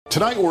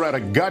Tonight, we're at a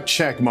gut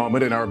check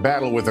moment in our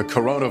battle with the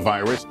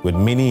coronavirus, with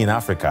many in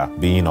Africa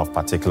being of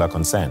particular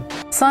concern.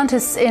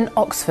 Scientists in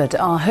Oxford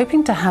are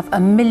hoping to have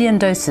 1 million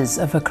doses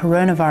of a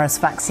coronavirus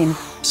vaccine.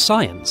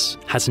 Science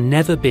has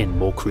never been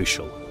more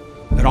crucial.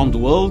 Around the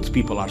world,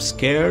 people are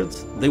scared.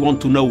 They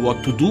want to know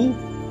what to do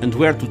and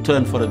where to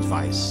turn for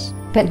advice.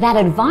 But that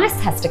advice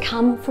has to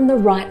come from the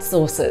right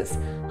sources.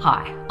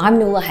 Hi, I'm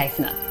Nuala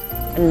Hafner.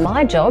 And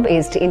my job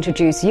is to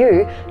introduce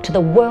you to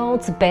the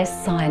world's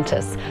best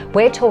scientists.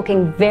 We're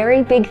talking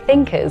very big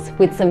thinkers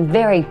with some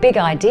very big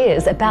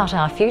ideas about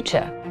our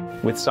future.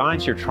 With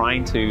science, you're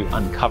trying to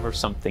uncover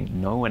something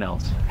no one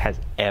else has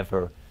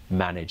ever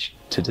managed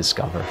to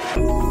discover.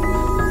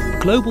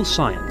 Global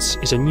Science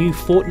is a new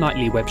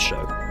fortnightly web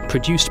show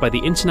produced by the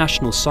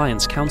International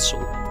Science Council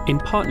in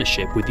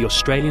partnership with the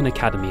Australian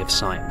Academy of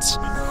Science.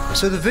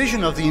 So the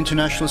vision of the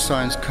International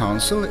Science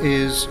Council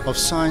is of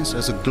science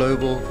as a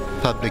global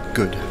public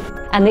good.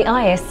 And the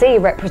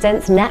ISC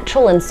represents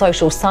natural and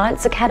social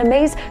science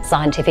academies,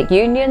 scientific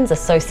unions,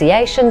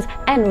 associations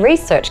and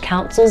research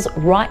councils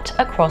right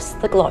across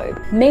the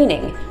globe.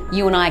 Meaning,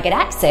 you and I get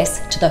access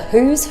to the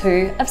who's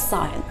who of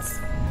science.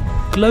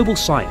 Global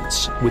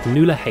Science with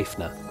Nuala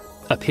Hafner,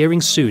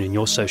 appearing soon in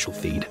your social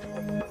feed.